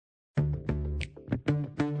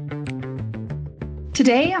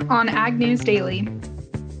Today on Ag News Daily.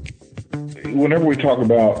 Whenever we talk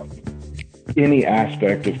about any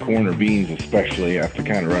aspect of corn or beans, especially after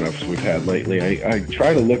kind of run-ups we've had lately, I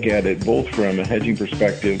try to look at it both from a hedging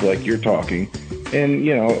perspective, like you're talking,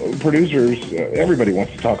 and, producers, everybody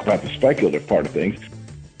wants to talk about the speculative part of things.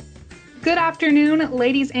 Good afternoon,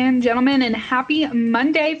 ladies and gentlemen, and happy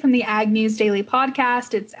Monday from the Ag News Daily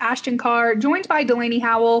podcast. It's Ashton Carr, joined by Delaney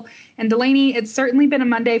Howell. And Delaney, it's certainly been a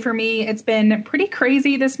Monday for me. It's been pretty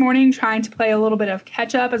crazy this morning trying to play a little bit of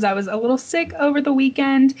catch up as I was a little sick over the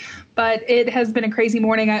weekend, but it has been a crazy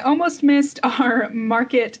morning. I almost missed our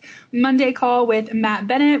Market Monday call with Matt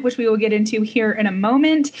Bennett, which we will get into here in a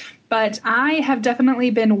moment, but I have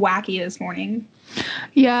definitely been wacky this morning.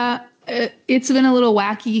 Yeah, it's been a little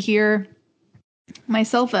wacky here.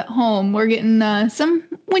 Myself at home, we're getting some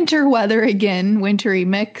winter weather again, wintry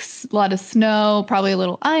mix, a lot of snow, probably a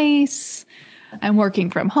little ice. I'm working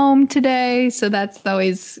from home today, so that's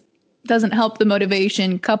always doesn't help the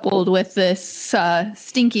motivation coupled with this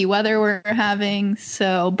stinky weather we're having.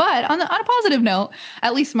 So, but on a positive note,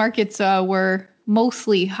 at least markets were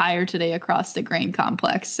mostly higher today across the grain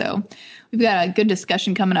complex. So we've got a good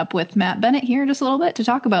discussion coming up with Matt Bennett here in just a little bit to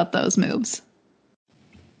talk about those moves.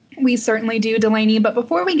 We certainly do, Delaney. But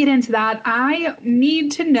before we get into that, I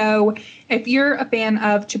need to know if you're a fan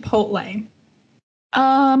of Chipotle.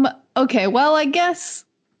 Okay. Well, I guess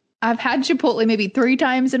I've had Chipotle maybe 3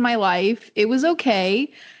 times in my life. It was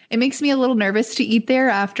okay. It makes me a little nervous to eat there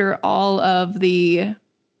after all of the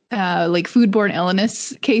foodborne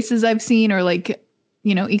illness cases I've seen, or E.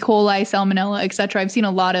 coli, salmonella, etc. I've seen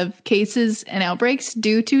a lot of cases and outbreaks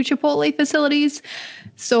due to Chipotle facilities.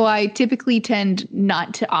 So I typically tend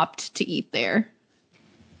not to opt to eat there.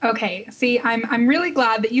 Okay. See, I'm really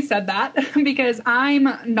glad that you said that because I'm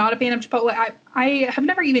not a fan of Chipotle. I have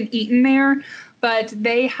never even eaten there, but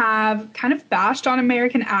they have kind of bashed on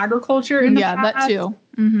American agriculture in the past. Yeah, that too.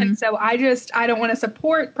 Mm-hmm. And so I don't want to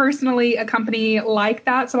support personally a company like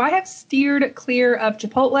that. So I have steered clear of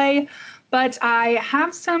Chipotle, but I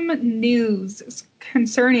have some news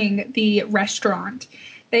concerning the restaurant.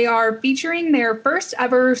 They are featuring their first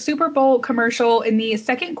ever Super Bowl commercial in the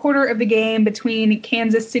second quarter of the game between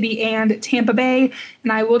Kansas City and Tampa Bay.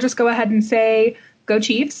 And I will just go ahead and say, go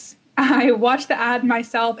Chiefs. I watched the ad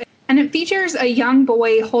myself, and it features a young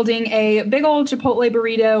boy holding a big old Chipotle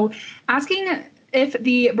burrito, asking if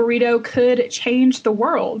the burrito could change the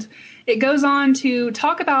world. It goes on to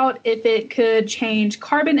talk about if it could change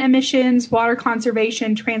carbon emissions, water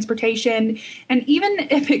conservation, transportation, and even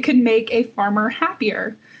if it could make a farmer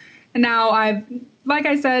happier. And now like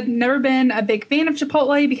I said, never been a big fan of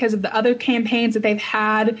Chipotle because of the other campaigns that they've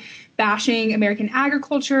had bashing American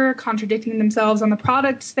agriculture, contradicting themselves on the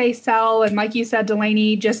products they sell. And like you said,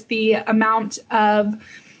 Delaney, just the amount of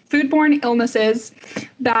foodborne illnesses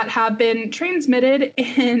that have been transmitted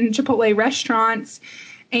in Chipotle restaurants.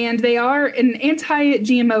 And they are an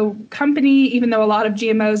anti-GMO company, even though a lot of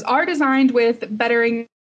GMOs are designed with bettering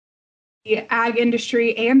the ag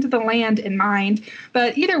industry and the land in mind.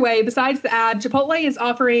 But either way, besides the ad, Chipotle is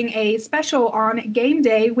offering a special on game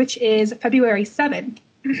day, which is February 7th.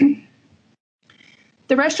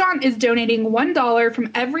 The restaurant is donating $1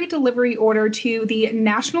 from every delivery order to the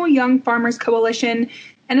National Young Farmers Coalition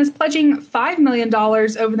and is pledging $5 million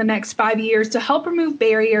over the next 5 years to help remove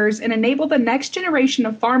barriers and enable the next generation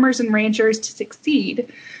of farmers and ranchers to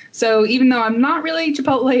succeed. So even though I'm not really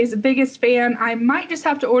Chipotle's biggest fan, I might just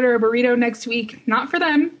have to order a burrito next week, not for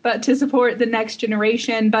them, but to support the next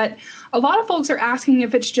generation. But a lot of folks are asking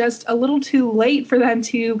if it's just a little too late for them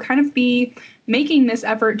to kind of be making this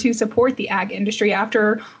effort to support the ag industry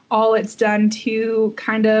after all it's done to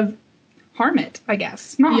kind of harm it, I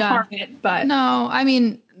guess. Not harm it, but... No, I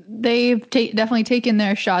mean, they've definitely taken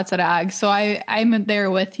their shots at ag, so I'm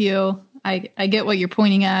there with you. I get what you're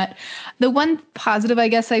pointing at. The one positive, I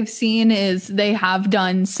guess, I've seen is they have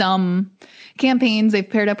done some campaigns. They've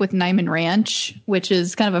paired up with Niman Ranch, which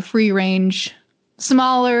is kind of a free-range,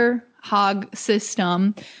 smaller hog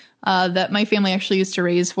system that my family actually used to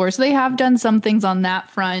raise for. So they have done some things on that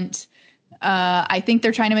front. I think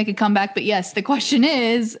they're trying to make a comeback. But yes, the question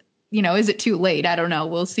is, is it too late? I don't know.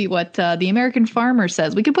 We'll see what the American farmer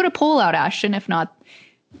says. We could put a poll out, Ashton, if not,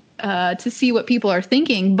 to see what people are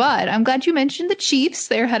thinking. But I'm glad you mentioned the Chiefs.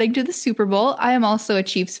 They're heading to the Super Bowl. I am also a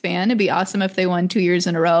Chiefs fan. It'd be awesome if they won 2 years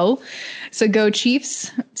in a row. So go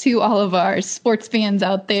Chiefs to all of our sports fans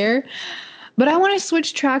out there. But I want to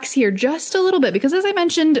switch tracks here just a little bit because, as I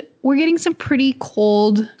mentioned, we're getting some pretty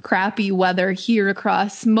cold, crappy weather here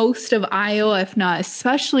across most of Iowa, if not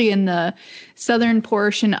especially in the southern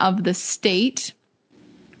portion of the state.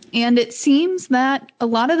 And it seems that a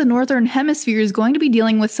lot of the Northern Hemisphere is going to be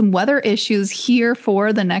dealing with some weather issues here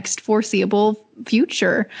for the next foreseeable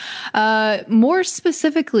future. More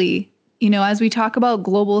specifically, as we talk about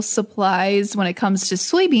global supplies when it comes to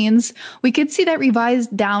soybeans, we could see that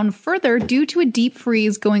revised down further due to a deep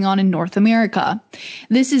freeze going on in North America.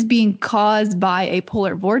 This is being caused by a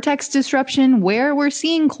polar vortex disruption where we're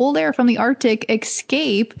seeing cold air from the Arctic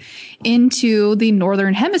escape into the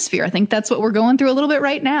Northern Hemisphere. I think that's what we're going through a little bit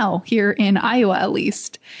right now here in Iowa, at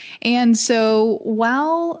least. And so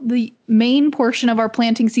while the main portion of our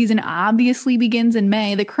planting season obviously begins in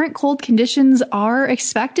May, the current cold conditions are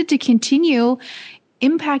expected to continue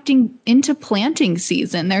impacting into planting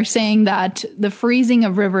season. They're saying that the freezing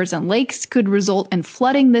of rivers and lakes could result in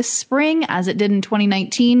flooding this spring as it did in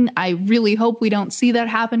 2019. I really hope we don't see that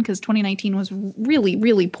happen because 2019 was really,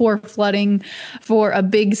 really poor flooding for a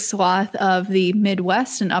big swath of the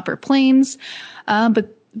Midwest and Upper Plains.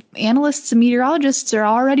 But analysts and meteorologists are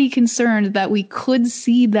already concerned that we could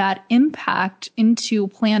see that impact into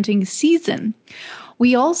planting season.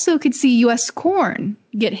 We also could see U.S. corn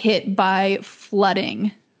get hit by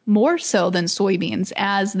flooding more so than soybeans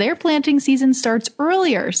as their planting season starts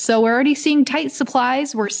earlier. So we're already seeing tight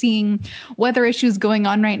supplies. We're seeing weather issues going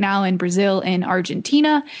on right now in Brazil and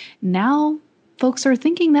Argentina. Now folks are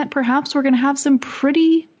thinking that perhaps we're going to have some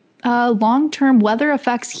pretty long-term weather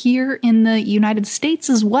effects here in the United States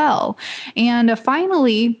as well. And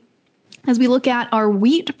finally, as we look at our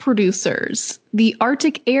wheat producers, the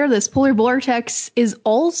Arctic air, this polar vortex, is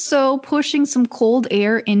also pushing some cold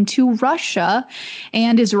air into Russia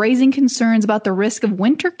and is raising concerns about the risk of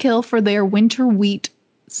winter kill for their winter wheat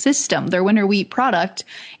system, their winter wheat product.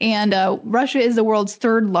 And Russia is the world's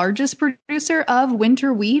third largest producer of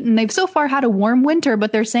winter wheat. And they've so far had a warm winter,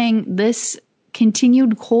 but they're saying this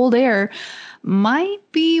continued cold air might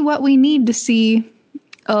be what we need to see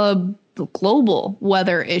a global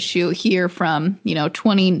weather issue here from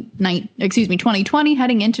 2020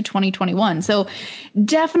 heading into 2021. So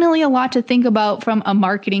definitely a lot to think about from a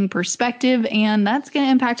marketing perspective, and that's going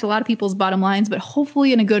to impact a lot of people's bottom lines, but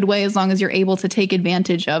hopefully in a good way as long as you're able to take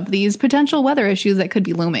advantage of these potential weather issues that could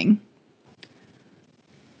be looming.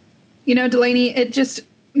 Delaney, it just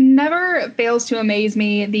never fails to amaze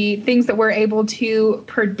me the things that we're able to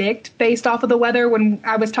predict based off of the weather. When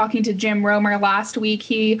I was talking to Jim Romer last week,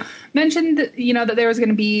 he mentioned, that there was going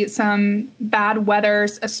to be some bad weather,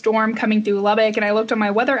 a storm coming through Lubbock, and I looked on my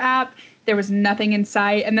weather app, there was nothing in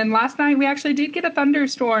sight. And then last night we actually did get a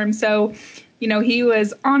thunderstorm. So, he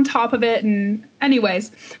was on top of it. And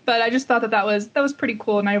anyways, but I just thought that was pretty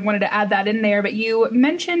cool. And I wanted to add that in there. But you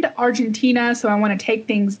mentioned Argentina, so I want to take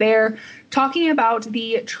things there. Talking about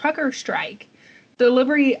the trucker strike.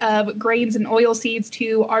 Delivery of grains and oilseeds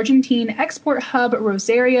to Argentine export hub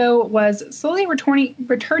Rosario was slowly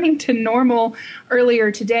returning to normal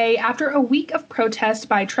earlier today after a week of protest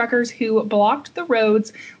by truckers who blocked the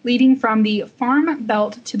roads leading from the farm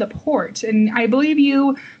belt to the port. And I believe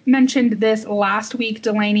you mentioned this last week,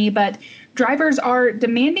 Delaney, but drivers are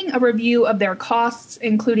demanding a review of their costs,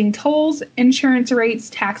 including tolls, insurance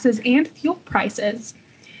rates, taxes, and fuel prices.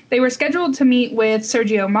 They were scheduled to meet with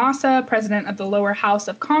Sergio Massa, president of the lower house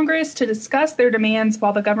of Congress, to discuss their demands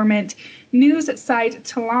while the government news site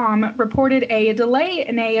Talam reported a delay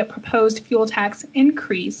in a proposed fuel tax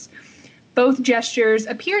increase. Both gestures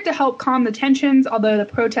appeared to help calm the tensions, although the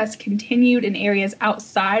protests continued in areas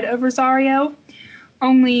outside of Rosario.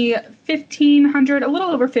 Only 1,500, a little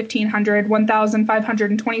over 1,500,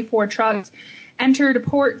 1,524 trucks entered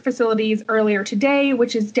port facilities earlier today,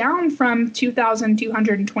 which is down from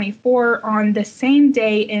 2,224 on the same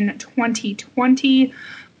day in 2020.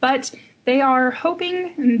 But they are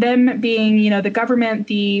hoping, them being, the government,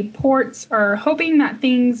 the ports are hoping that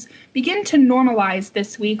things begin to normalize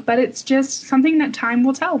this week, but it's just something that time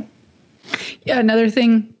will tell. Yeah, another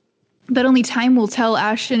thing that only time will tell,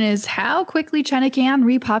 Ashton, is how quickly China can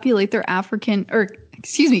repopulate their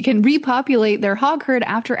repopulate their hog herd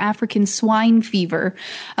after African swine fever.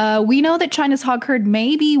 We know that China's hog herd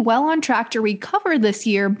may be well on track to recover this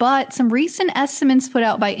year, but some recent estimates put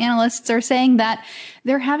out by analysts are saying that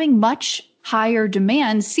they're having much higher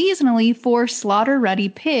demand seasonally for slaughter-ready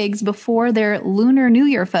pigs before their Lunar New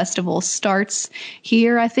Year festival starts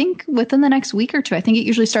here, I think, within the next week or two. I think it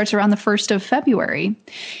usually starts around the 1st of February.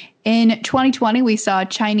 In 2020, we saw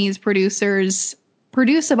Chinese producers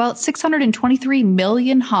produce about 623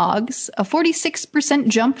 million hogs, a 46%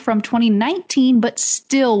 jump from 2019, but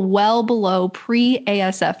still well below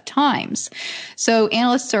pre-ASF times. So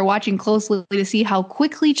analysts are watching closely to see how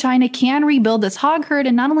quickly China can rebuild this hog herd.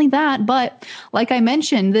 And not only that, but like I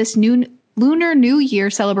mentioned, this new Lunar New Year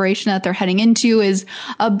celebration that they're heading into is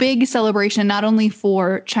a big celebration, not only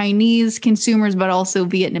for Chinese consumers, but also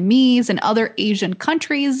Vietnamese and other Asian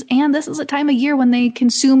countries. And this is a time of year when they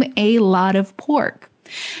consume a lot of pork.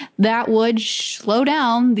 That would slow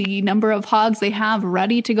down the number of hogs they have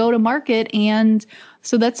ready to go to market. And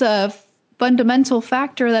so that's a fundamental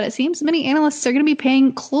factor that it seems many analysts are going to be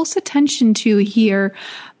paying close attention to here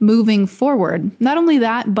moving forward. Not only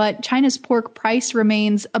that, but China's pork price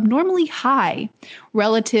remains abnormally high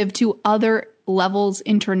relative to other levels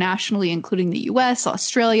internationally, including the US,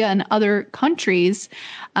 Australia, and other countries,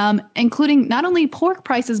 including not only pork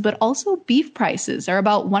prices, but also beef prices are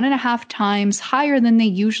about 1.5 times higher than they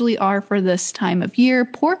usually are for this time of year.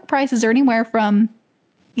 Pork prices are anywhere from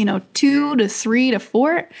 2 to 3 to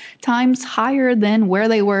 4 times higher than where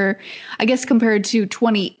they were, I guess, compared to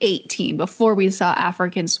 2018, before we saw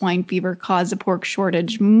African swine fever cause a pork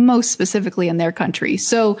shortage, most specifically in their country.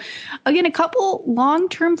 So again, a couple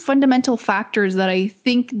long-term fundamental factors that I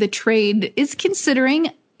think the trade is considering.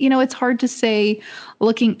 It's hard to say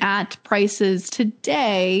looking at prices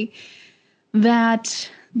today that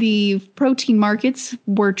the protein markets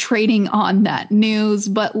were trading on that news,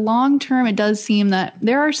 but long term, it does seem that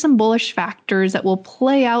there are some bullish factors that will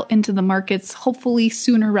play out into the markets, hopefully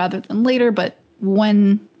sooner rather than later, but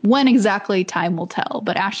when exactly, time will tell.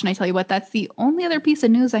 But Ashton, I tell you what, that's the only other piece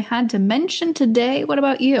of news I had to mention today. What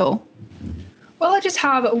about you? Well, I just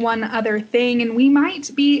have one other thing, and we might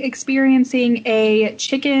be experiencing a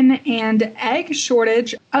chicken and egg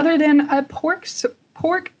shortage other than a pork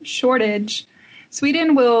shortage.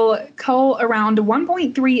 Sweden will cull around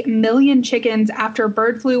 1.3 million chickens after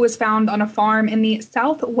bird flu was found on a farm in the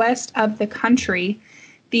southwest of the country.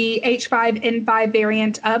 The H5N5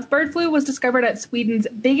 variant of bird flu was discovered at Sweden's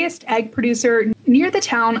biggest egg producer near the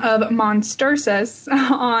town of Monsterdam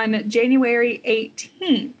on January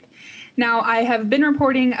 18th. Now, I have been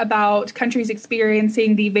reporting about countries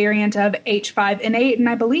experiencing the variant of H5N8 and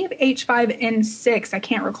I believe H5N6. I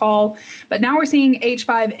can't recall. But now we're seeing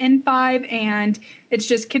H5N5 and it's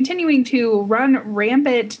just continuing to run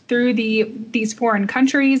rampant through these foreign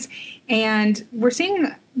countries. And we're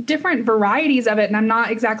seeing different varieties of it. And I'm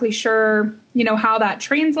not exactly sure, how that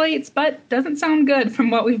translates, but doesn't sound good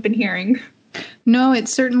from what we've been hearing. No, it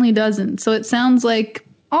certainly doesn't. So it sounds like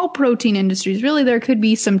all protein industries, really, there could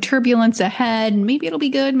be some turbulence ahead. Maybe it'll be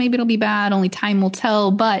good, maybe it'll be bad, only time will tell.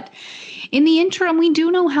 But in the interim, we do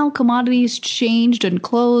know how commodities changed and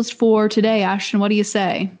closed for today. Ashton, what do you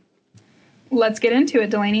say? Let's get into it,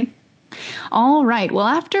 Delaney. All right. Well,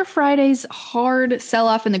 after Friday's hard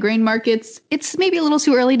sell-off in the grain markets, it's maybe a little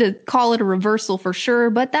too early to call it a reversal for sure,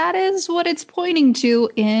 but that is what it's pointing to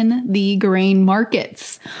in the grain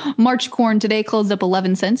markets. March corn today closed up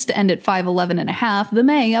 11 cents to end at 5.11.5. The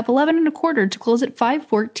May up 11.25 to close at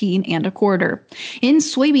 5.14.25. In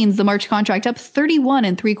soybeans, the March contract up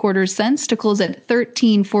 31.75 cents to close at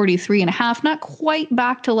 13.43.5. Not quite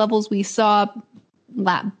back to levels we saw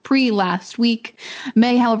pre-last week.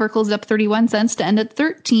 May, however, closed up 31 cents to end at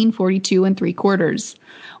 13.42.75.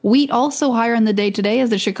 Wheat also higher in the day today as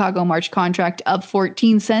the Chicago March contract up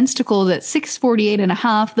 14 cents to close at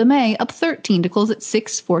 6.48.5. The May up 13 to close at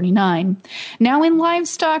 6.49. Now in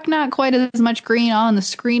livestock, not quite as much green on the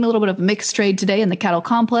screen. A little bit of mixed trade today in the cattle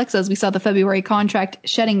complex as we saw the February contract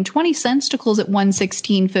shedding 20 cents to close at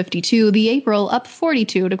 116.52. The April up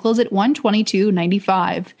 42 to close at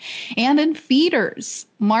 122.95. And in feeders,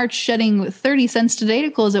 March shedding 30 cents today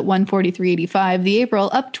to close at 143.85. The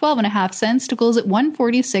April up 12.5 cents to close at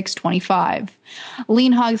 146.25.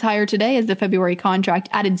 Lean hogs higher today as the February contract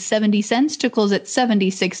added 70 cents to close at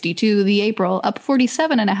 70.62. The April up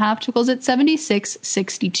 47.5 to close at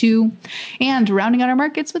 76.62. And rounding out our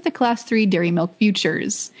markets with the Class 3 dairy milk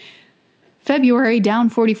futures. February down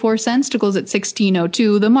 44 cents to close at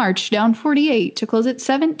 16.02. The March down 48 to close at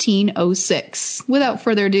 17.06. Without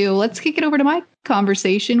further ado, let's kick it over to my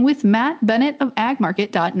conversation with Matt Bennett of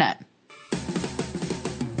agmarket.net.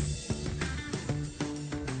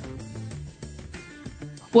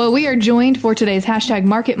 Well, we are joined for today's hashtag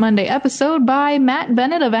Market Monday episode by Matt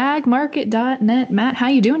Bennett of agmarket.net. Matt, how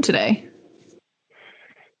you doing today?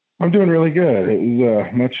 I'm doing really good. It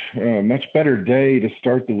was a much better day to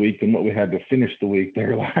start the week than what we had to finish the week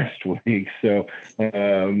there last week. So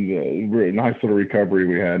nice little recovery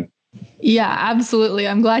we had. Yeah, absolutely.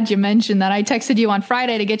 I'm glad you mentioned that. I texted you on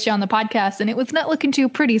Friday to get you on the podcast, and it was not looking too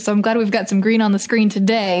pretty. So I'm glad we've got some green on the screen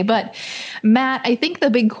today. But Matt, I think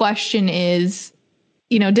the big question is,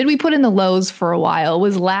 did we put in the lows for a while?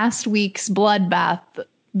 Was last week's bloodbath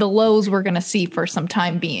the lows we're going to see for some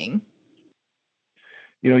time being?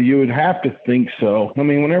 You would have to think so. I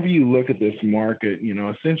mean, whenever you look at this market,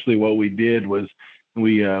 essentially what we did was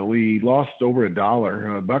we lost over $1,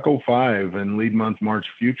 $1.05 in lead month March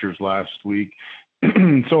futures last week.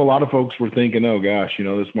 So a lot of folks were thinking, oh gosh,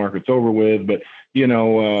 this market's over with. But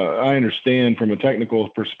I understand from a technical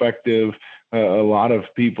perspective, a lot of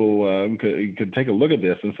people could take a look at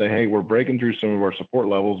this and say, hey, we're breaking through some of our support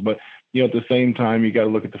levels, but at the same time, you got to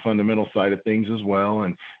look at the fundamental side of things as well.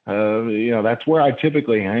 And, that's where I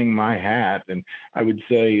typically hang my hat. And I would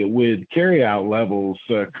say with carryout levels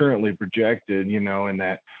currently projected, in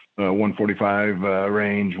that 145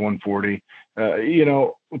 range, 140,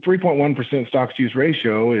 3.1% stocks to use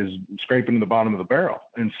ratio is scraping to the bottom of the barrel.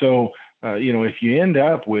 And so, if you end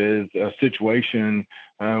up with a situation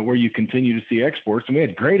where you continue to see exports, and we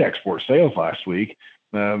had great export sales last week,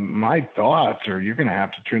 my thoughts are you're going to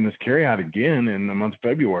have to turn this carryout again in the month of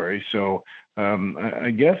February. So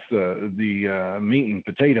I guess the meat and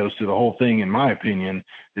potatoes to the whole thing, in my opinion,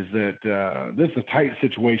 is that this is a tight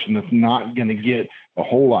situation that's not going to get a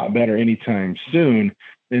whole lot better anytime soon.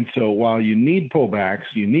 And so while you need pullbacks,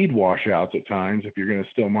 you need washouts at times if you're going to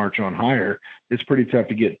still march on higher, it's pretty tough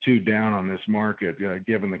to get too down on this market,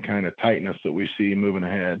 given the kind of tightness that we see moving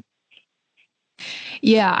ahead.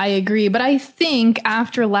 Yeah, I agree. But I think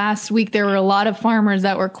after last week, there were a lot of farmers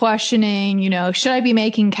that were questioning, should I be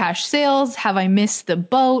making cash sales? Have I missed the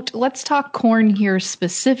boat? Let's talk corn here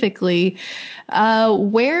specifically.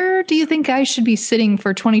 Where do you think I should be sitting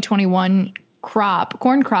for 2021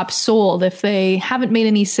 corn crop sold if they haven't made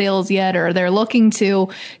any sales yet, or they're looking to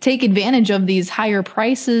take advantage of these higher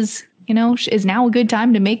prices? Is now a good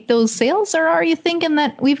time to make those sales? Or are you thinking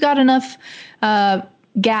that we've got enough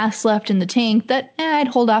gas left in the tank that I'd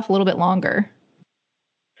hold off a little bit longer?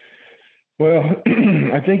 Well,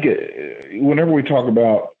 I think whenever we talk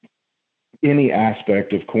about any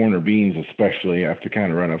aspect of corn or beans, especially after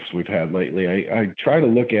kind of run-ups we've had lately, I try to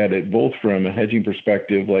look at it both from a hedging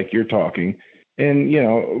perspective, like you're talking,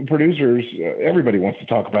 and, producers, everybody wants to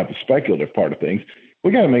talk about the speculative part of things.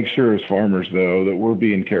 We got to make sure as farmers, though, that we're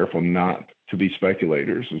being careful not to be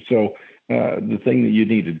speculators. And so the thing that you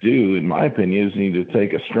need to do, in my opinion, is you need to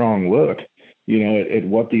take a strong look, at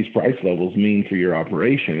what these price levels mean for your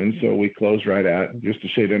operation. And so we close right at just a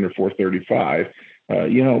shade under 435.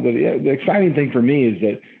 The exciting thing for me is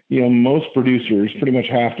that, most producers pretty much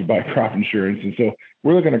have to buy crop insurance. And so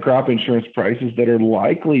we're looking at crop insurance prices that are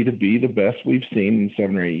likely to be the best we've seen in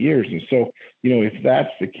 7 or 8 years. And so, if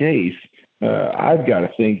that's the case, I've got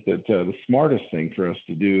to think that the smartest thing for us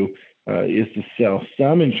to do is to sell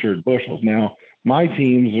some insured bushels. Now, my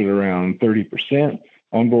team's at around 30%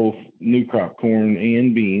 on both new crop corn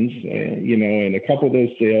and beans, and a couple of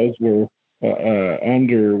those sales were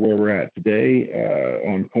under where we're at today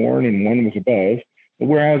on corn, and one was above.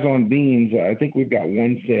 Whereas on beans, I think we've got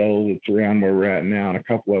one sale that's around where we're at now, and a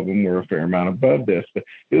couple of them were a fair amount above this. But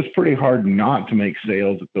it was pretty hard not to make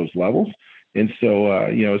sales at those levels. And so,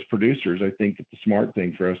 as producers, I think that the smart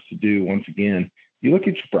thing for us to do, once again, you look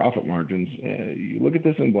at your profit margins, you look at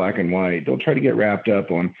this in black and white. Don't try to get wrapped up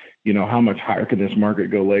on, how much higher can this market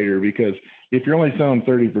go later? Because if you're only selling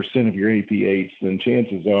 30% of your APH, then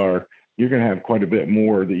chances are you're going to have quite a bit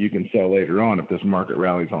more that you can sell later on if this market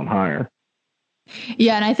rallies on higher.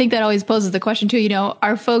 Yeah, and I think that always poses the question too,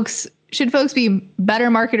 should folks be better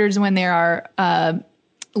marketers when there are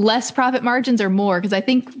less profit margins or more? Because I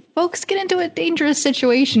think folks get into a dangerous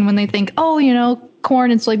situation when they think,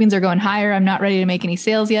 corn and soybeans are going higher, I'm not ready to make any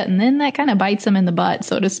sales yet. And then that kind of bites them in the butt,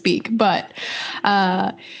 so to speak. But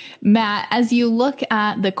Matt, as you look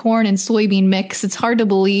at the corn and soybean mix, it's hard to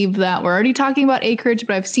believe that we're already talking about acreage,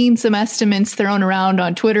 but I've seen some estimates thrown around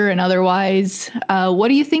on Twitter and otherwise. What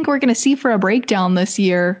do you think we're going to see for a breakdown this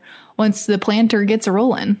year once the planter gets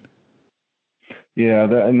rolling? Yeah,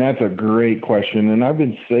 that's a great question. And I've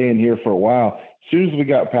been saying here for a while, as soon as we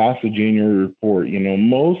got past the January report,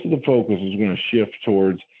 most of the focus is going to shift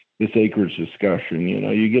towards this acreage discussion.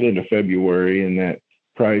 You get into February and that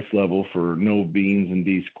price level for no beans and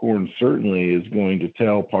these corn certainly is going to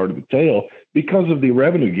tell part of the tale because of the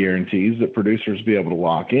revenue guarantees that producers be able to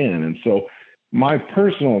lock in. And so my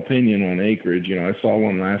personal opinion on acreage, I saw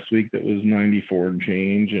one last week that was 94 and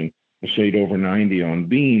change and a shade over 90 on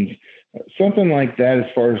beans. Something like that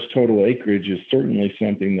as far as total acreage is certainly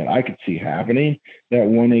something that I could see happening, that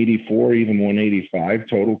 184, even 185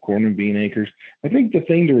 total corn and bean acres. I think the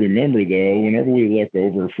thing to remember, though, whenever we look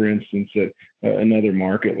over, for instance, at another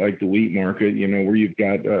market like the wheat market, where you've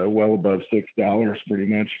got well above $6 pretty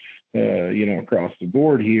much, across the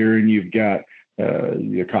board here, and you've got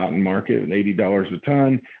the cotton market at $80 a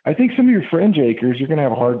ton. I think some of your fringe acres, you're going to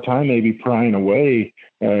have a hard time maybe prying away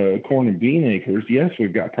corn and bean acres. Yes,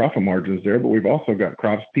 we've got profit margins there, but we've also got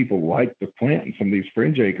crops people like to plant in some of these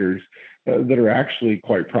fringe acres that are actually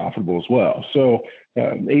quite profitable as well. So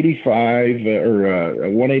 85 or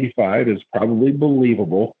 185 is probably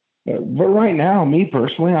believable. But right now, me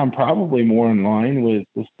personally, I'm probably more in line with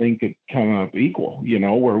this thing could come up equal,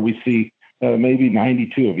 where we see maybe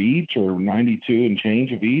 92 of each or 92 and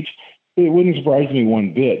change of each. It wouldn't surprise me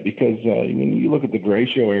one bit because when you look at the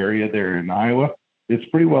Derecho area there in Iowa, it's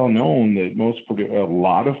pretty well known that a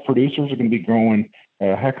lot of producers are going to be growing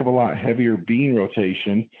a heck of a lot heavier bean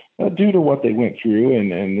rotation due to what they went through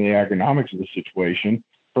and the agronomics of the situation,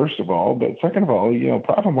 first of all. But second of all,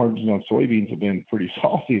 profit margins on soybeans have been pretty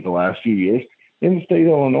salty the last few years. In the state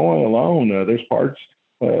of Illinois alone, there's parts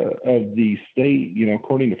of the state,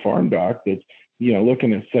 according to Farm Doc, that's,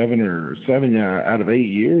 looking at seven out of 8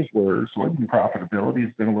 years where soybean profitability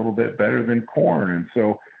has been a little bit better than corn. And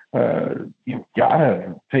so you've got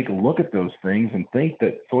to take a look at those things and think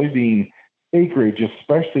that soybean acreage,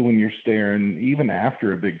 especially when you're staring, even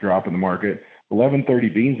after a big drop in the market, 1130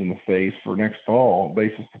 beans in the face for next fall,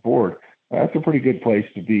 basis support, that's a pretty good place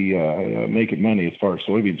to be making money as far as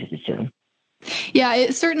soybeans are concerned. Yeah,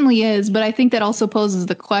 it certainly is. But I think that also poses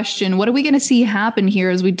the question, what are we going to see happen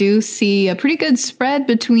here as we do see a pretty good spread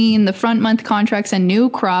between the front month contracts and new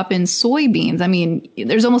crop in soybeans? I mean,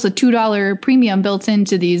 there's almost a $2 premium built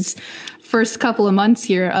into these first couple of months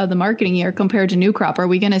here of the marketing year compared to new crop. What are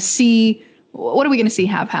we going to see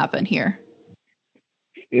have happen here?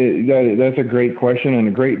 That's a great question and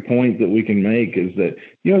a great point that we can make is that,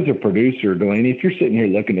 as a producer, Delaney, if you're sitting here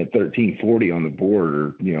looking at 1340 on the board or,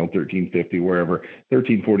 1350, wherever,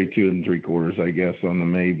 1342 and 3/4, I guess, on the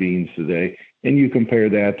May beans today, and you compare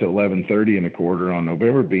that to 1130 and 1/4 on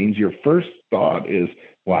November beans, your first thought is,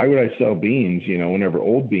 why would I sell beans, whenever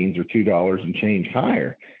old beans are $2 and change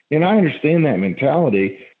higher? And I understand that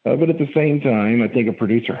mentality. But at the same time, I think a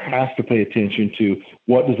producer has to pay attention to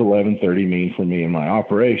what does 1130 mean for me in my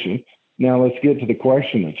operation. Now, let's get to the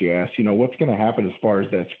question that you asked. What's going to happen as far as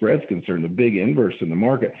that spread's concerned, the big inverse in the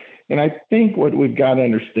market? And I think what we've got to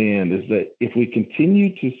understand is that if we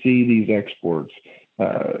continue to see these exports,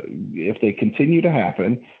 if they continue to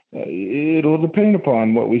happen, it'll depend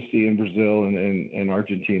upon what we see in Brazil and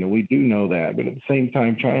Argentina. We do know that. But at the same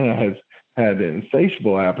time, China has had an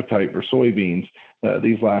insatiable appetite for soybeans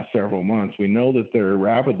these last several months. We know that they're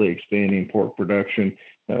rapidly expanding pork production.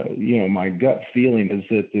 My gut feeling is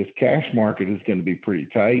that this cash market is going to be pretty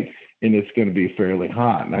tight and it's going to be fairly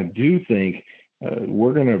hot. And I do think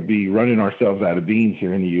we're going to be running ourselves out of beans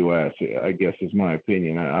here in the U.S., I guess is my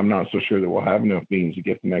opinion. I'm not so sure that we'll have enough beans to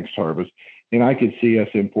get the next harvest. And I could see us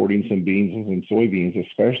importing some beans and soybeans,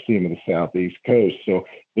 especially into the southeast coast. So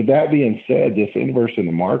with that being said, this inverse in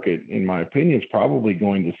the market, in my opinion, is probably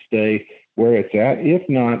going to stay where it's at, if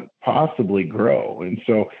not possibly grow. And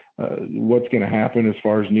so what's going to happen as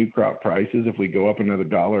far as new crop prices, if we go up another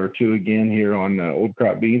 $1 or $2 again here on old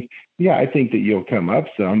crop beans, yeah, I think that you'll come up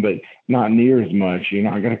some, but not near as much. You're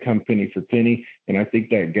not going to come penny for penny. And I think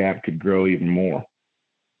that gap could grow even more.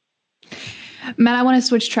 Matt, I want to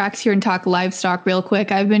switch tracks here and talk livestock real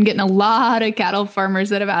quick. I've been getting a lot of cattle farmers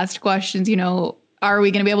that have asked questions, are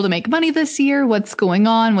we going to be able to make money this year? What's going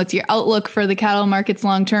on? What's your outlook for the cattle markets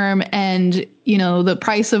long term? And, the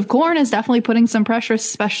price of corn is definitely putting some pressure,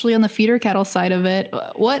 especially on the feeder cattle side of it.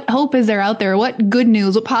 What hope is there out there? What good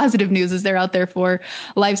news, what positive news is there out there for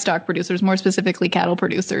livestock producers, more specifically cattle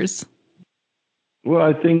producers? Well,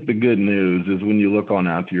 I think the good news is when you look on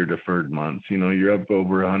out to your deferred months, you're up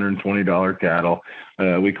over $120 cattle.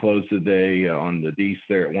 We closed today on the Dees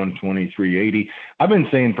there at 123.80. I've been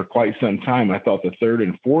saying for quite some time, I thought the third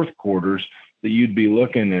and fourth quarters that you'd be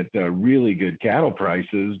looking at really good cattle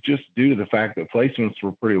prices just due to the fact that placements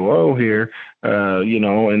were pretty low here,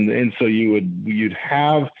 and so you'd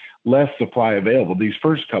have less supply available. These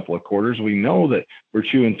first couple of quarters, we know that we're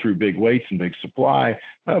chewing through big weights and big supply,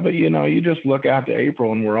 but you just look out to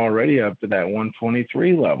April and we're already up to that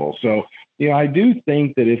 123 level. So, I do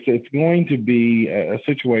think that it's going to be a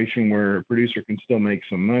situation where a producer can still make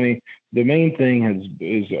some money. The main thing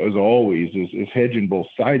is always hedging both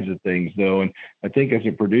sides of things, though. And I think as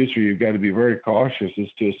a producer, you've got to be very cautious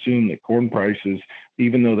as to assume that corn prices,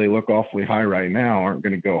 even though they look awfully high right now, aren't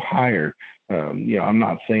going to go higher. I'm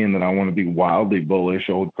not saying that I want to be wildly bullish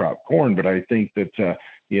old crop corn, but I think that,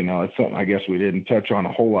 it's something I guess we didn't touch on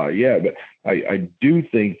a whole lot yet, but I do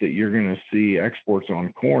think that you're going to see exports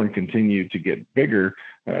on corn continue to get bigger.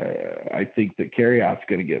 I think that carryout's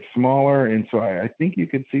going to get smaller. And so I think you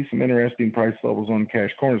could see some interesting price levels on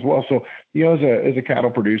cash corn as well. So, as a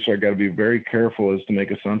cattle producer, I got to be very careful as to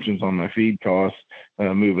make assumptions on my feed costs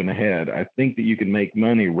moving ahead. I think that you can make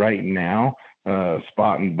money right now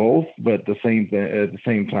spotting both, but at the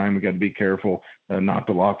same time, we got to be careful not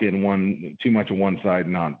to lock in too much of one side,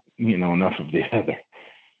 not enough of the other.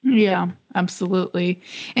 Yeah, absolutely.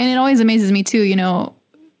 And it always amazes me too,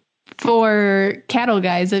 for cattle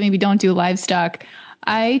guys that maybe don't do livestock.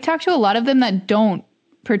 I talk to a lot of them that don't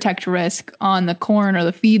protect risk on the corn or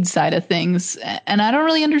the feed side of things, and I don't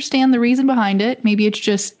really understand the reason behind it. Maybe it's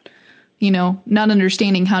just not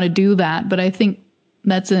understanding how to do that, but I think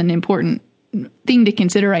that's an important thing to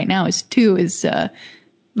consider right now is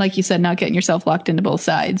like you said, not getting yourself locked into both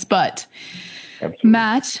sides. But absolutely.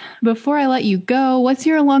 Matt, before I let you go, what's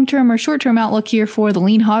your long-term or short-term outlook here for the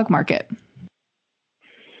lean hog market?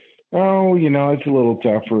 Oh, it's a little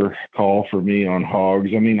tougher call for me on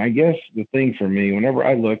hogs. I mean, I guess the thing for me, whenever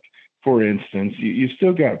I look, for instance, you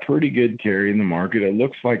still got pretty good carry in the market. It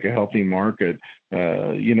looks like a healthy market.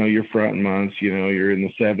 Your front months, you're in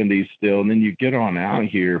the 70s still. And then you get on out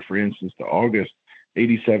here, for instance, to August,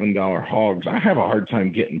 $87 hogs. I have a hard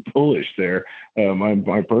time getting bullish there.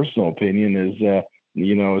 My personal opinion is,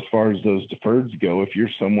 as far as those deferreds go, if you're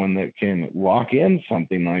someone that can lock in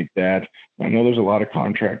something like that, I know there's a lot of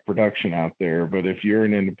contract production out there, but if you're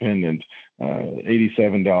an independent,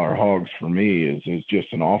 $87 hogs for me is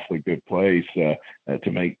just an awfully good place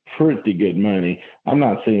to make pretty good money. I'm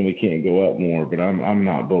not saying we can't go up more, but I'm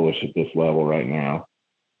not bullish at this level right now.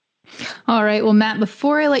 All right. Well, Matt,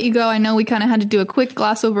 before I let you go, I know we kind of had to do a quick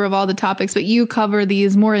gloss over of all the topics, but you cover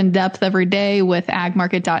these more in depth every day with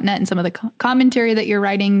agmarket.net and some of the commentary that you're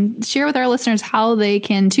writing. Share with our listeners how they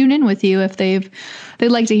can tune in with you if they'd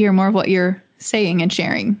like to hear more of what you're saying and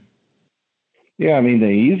sharing. Yeah, I mean, the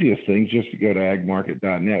easiest thing is just to go to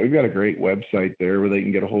agmarket.net. We've got a great website there where they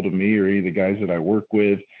can get a hold of me or any of the guys that I work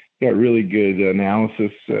with. Got really good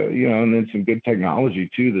analysis, and then some good technology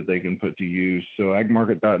too that they can put to use. So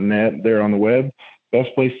agmarket.net there on the web,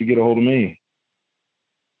 best place to get a hold of me.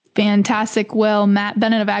 Fantastic. Well, Matt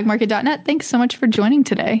Bennett of agmarket.net, thanks so much for joining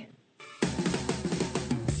today.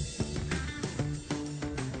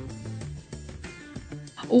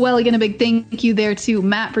 Well, again, a big thank you there to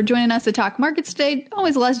Matt for joining us to talk markets today.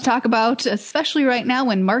 Always a lot to talk about, especially right now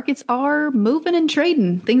when markets are moving and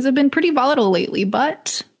trading. Things have been pretty volatile lately,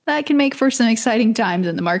 but that can make for some exciting times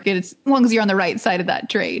in the market as long as you're on the right side of that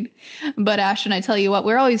trade. But Ashton, I tell you what,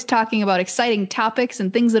 we're always talking about exciting topics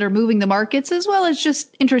and things that are moving the markets, as well as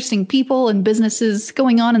just interesting people and businesses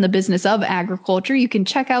going on in the business of agriculture. You can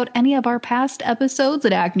check out any of our past episodes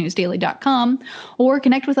at agnewsdaily.com or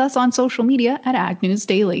connect with us on social media at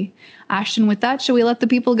agnewsdaily. Ashton, with that, shall we let the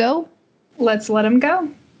people go? Let's let them go.